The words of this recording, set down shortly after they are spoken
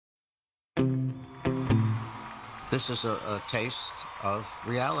This is a taste of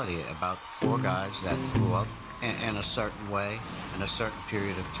reality about four guys that grew up in a certain way, in a certain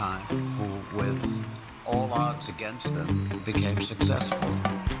period of time, who, with all odds against them, became successful.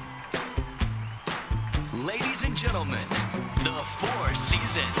 Ladies and gentlemen, the Four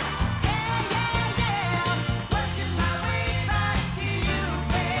Seasons.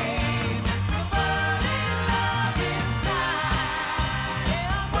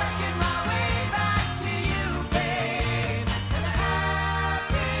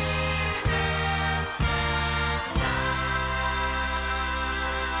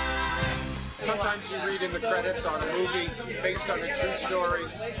 Sometimes you read in the credits on a movie based on a true story.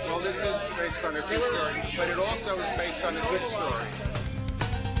 Well, this is based on a true story, but it also is based on a good story.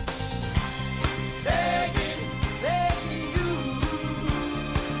 Begging, begging you,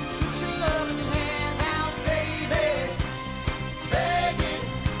 put your loving hand out, baby. Begging,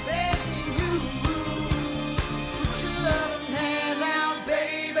 begging you, put your loving hand out,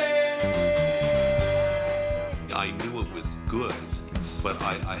 baby. I knew it was good, but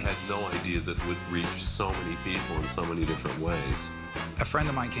I had no idea that it would reach so many people in so many different ways. A friend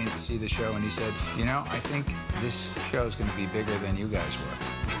of mine came to see the show and he said, you know, I think this show is going to be bigger than you guys were.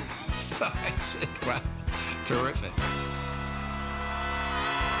 So I said, well, terrific.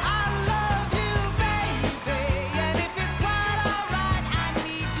 I love you, baby, and if it's quite all right, I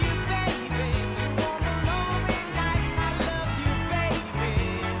need you, baby, to warm the lonely night. I love you, baby,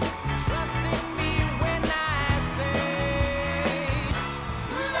 trust in me when I say,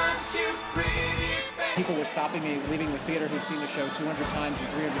 who loves you, pretty baby. People were stopping me, leaving the theater who've seen the show 200 times and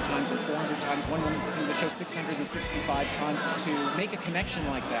 300 times and 400 times. One woman's seen the show 665 times. To make a connection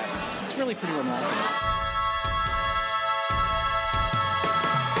like that, it's really pretty remarkable.